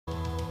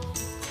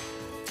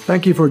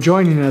Thank you for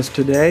joining us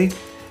today.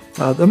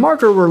 The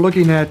marker we're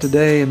looking at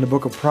today in the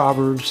book of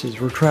Proverbs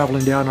as we're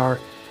traveling down our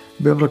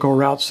biblical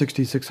Route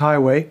 66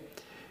 highway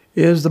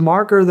is the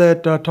marker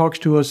that talks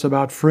to us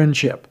about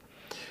friendship.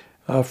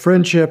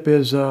 Friendship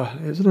is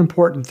an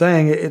important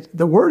thing.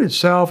 The word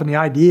itself and the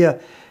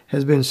idea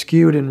has been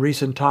skewed in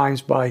recent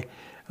times by,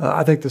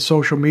 I think, the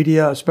social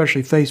media,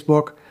 especially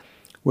Facebook,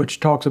 which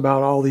talks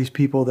about all these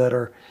people that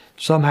are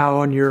somehow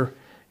on your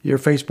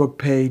Facebook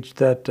page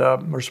that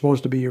are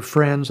supposed to be your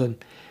friends,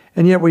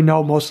 and yet we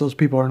know most of those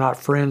people are not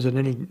friends in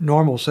any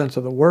normal sense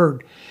of the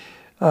word.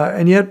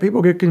 And yet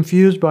people get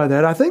confused by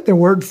that. I think the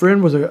word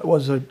friend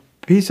was a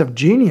piece of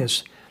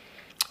genius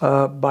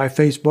by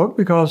Facebook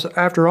because,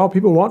 after all,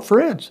 people want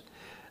friends.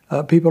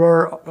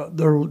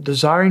 They're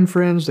desiring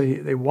friends.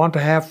 They want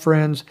to have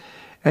friends,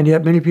 and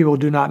yet many people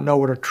do not know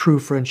what a true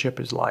friendship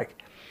is like.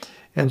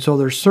 And so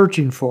they're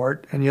searching for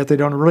it, and yet they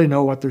don't really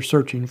know what they're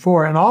searching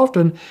for. And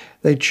often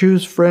they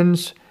choose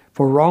friends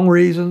for wrong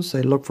reasons.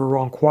 They look for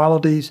wrong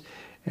qualities,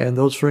 and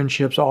those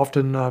friendships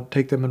often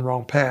take them in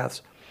wrong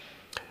paths.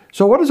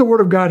 So what does the Word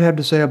of God have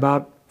to say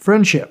about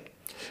friendship?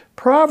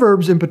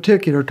 Proverbs in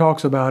particular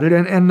talks about it,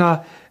 and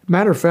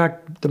matter of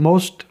fact, the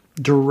most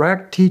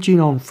direct teaching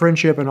on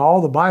friendship in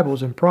all the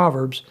Bibles in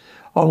Proverbs,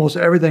 almost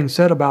everything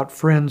said about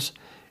friends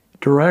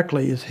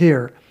directly is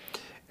here.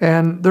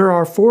 And there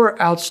are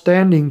 4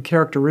 outstanding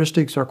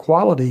characteristics or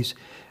qualities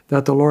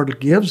that the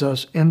Lord gives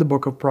us in the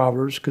book of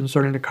Proverbs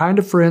concerning the kind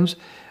of friends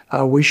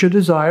we should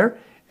desire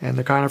and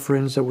the kind of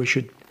friends that we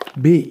should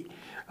be.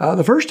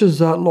 The first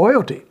is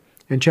loyalty.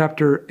 In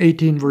chapter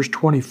 18, verse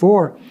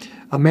 24,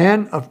 a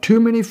man of too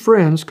many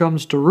friends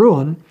comes to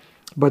ruin,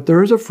 but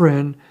there is a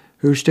friend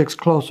who sticks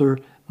closer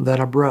than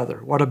a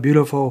brother. What a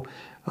beautiful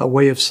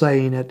way of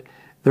saying it.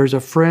 There's a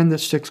friend that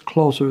sticks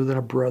closer than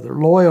a brother.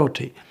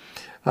 Loyalty.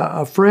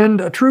 A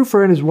true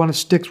friend is one that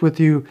sticks with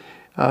you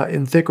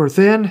in thick or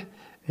thin,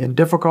 in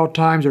difficult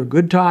times or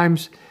good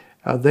times.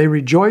 They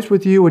rejoice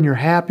with you when you're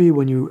happy,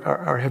 when you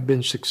have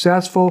been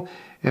successful.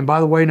 And by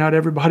the way, not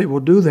everybody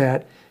will do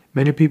that.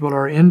 Many people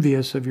are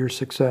envious of your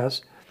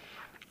success.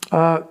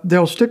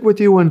 They'll stick with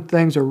you when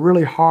things are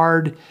really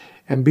hard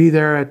and be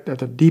there at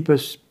the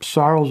deepest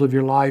sorrows of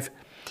your life.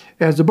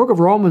 As the book of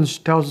Romans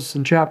tells us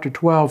in chapter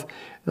 12,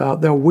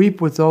 they'll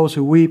weep with those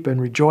who weep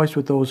and rejoice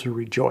with those who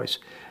rejoice.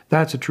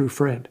 That's a true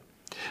friend.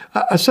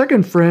 A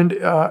second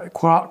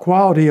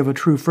quality of a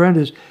true friend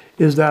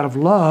is that of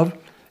love.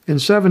 In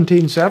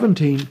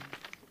 17:17,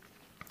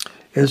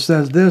 it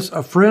says this,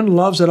 a friend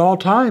loves at all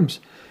times,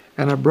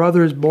 and a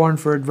brother is born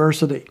for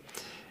adversity.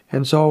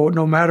 And so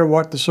no matter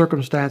what the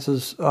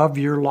circumstances of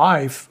your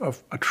life,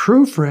 a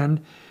true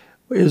friend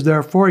is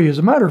there for you. As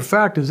a matter of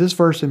fact, as this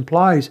verse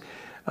implies,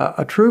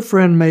 a true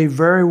friend may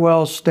very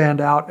well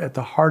stand out at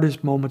the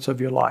hardest moments of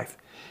your life.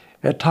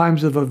 At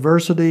times of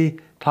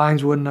adversity,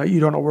 times when you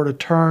don't know where to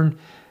turn,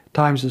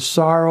 times of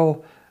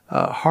sorrow,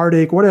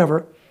 heartache,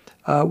 whatever.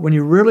 When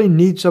you really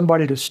need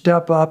somebody to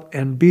step up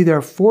and be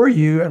there for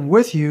you and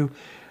with you,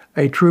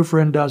 a true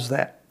friend does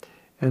that.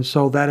 And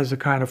so that is the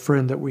kind of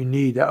friend that we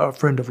need, a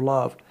friend of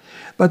love.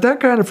 But that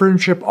kind of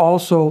friendship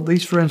also,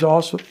 these friends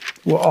also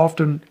will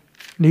often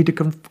need to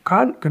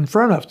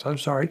confront us.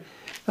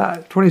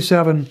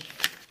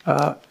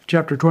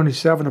 Chapter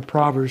 27 of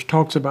Proverbs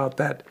talks about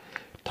that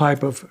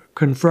type of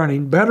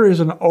confronting. Better is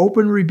an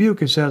open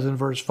rebuke, it says in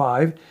verse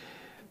 5,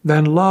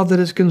 than love that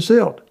is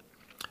concealed.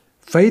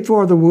 Faithful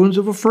are the wounds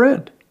of a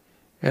friend,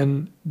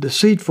 and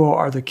deceitful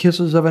are the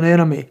kisses of an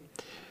enemy.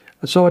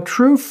 So a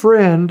true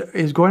friend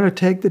is going to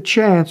take the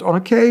chance on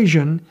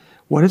occasion,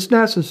 when it's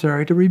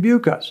necessary, to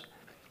rebuke us,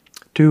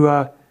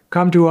 to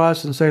come to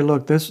us and say,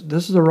 look, this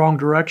is the wrong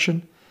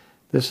direction.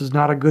 This is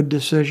not a good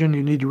decision.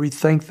 You need to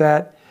rethink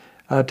that,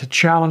 to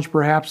challenge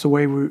perhaps the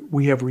way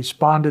we have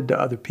responded to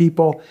other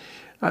people.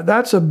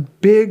 That's a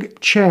big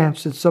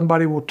chance that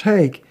somebody will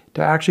take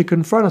to actually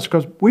confront us,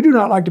 because we do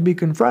not like to be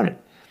confronted.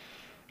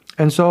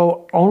 And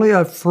so only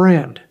a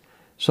friend,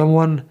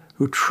 someone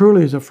who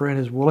truly is a friend,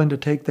 is willing to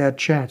take that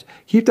chance.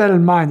 Keep that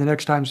in mind the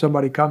next time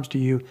somebody comes to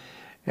you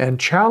and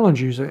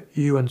challenges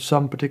you in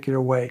some particular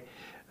way.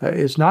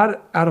 It's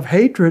not out of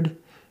hatred.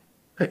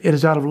 It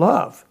is out of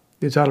love.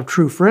 It's out of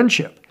true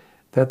friendship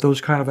that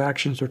those kind of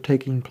actions are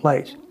taking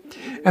place.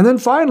 And then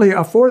finally,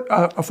 a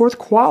fourth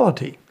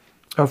quality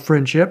of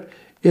friendship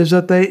is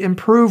that they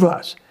improve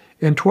us.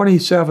 In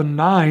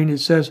 27:9, it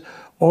says,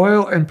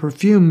 oil and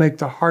perfume make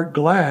the heart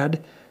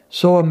glad,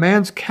 so a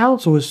man's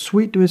counsel is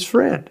sweet to his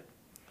friend.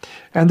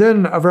 And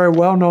then a very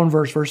well-known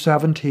verse, verse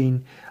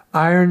 17,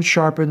 iron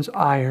sharpens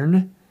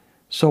iron,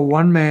 so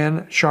one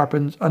man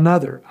sharpens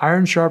another.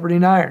 Iron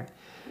sharpening iron.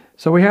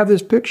 So we have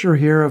this picture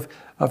here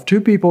of two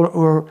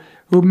people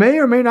who may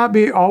or may not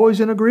be always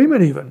in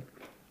agreement even,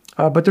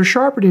 but they're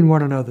sharpening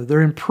one another.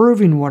 They're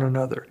improving one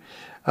another.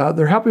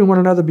 They're helping one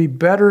another be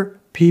better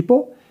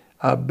people,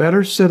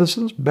 better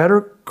citizens,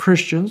 better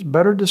Christians,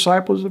 better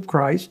disciples of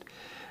Christ.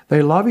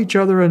 They love each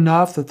other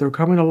enough that they're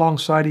coming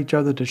alongside each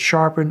other to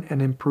sharpen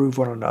and improve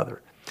one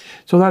another.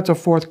 So that's a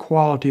fourth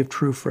quality of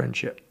true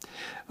friendship.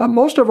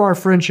 Most of our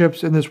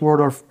friendships in this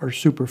world are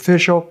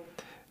superficial.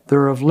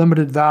 They're of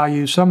limited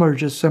value. Some are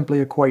just simply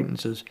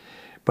acquaintances.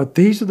 But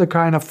these are the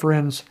kind of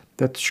friends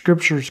that the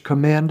Scriptures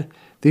commend.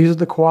 These are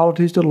the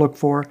qualities to look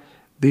for.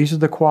 These are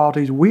the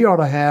qualities we ought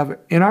to have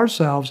in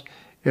ourselves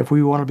if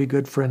we want to be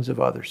good friends of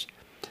others.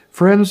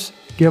 Friends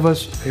give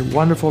us a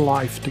wonderful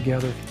life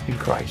together in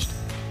Christ.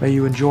 May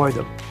you enjoy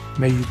them.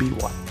 May you be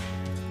one.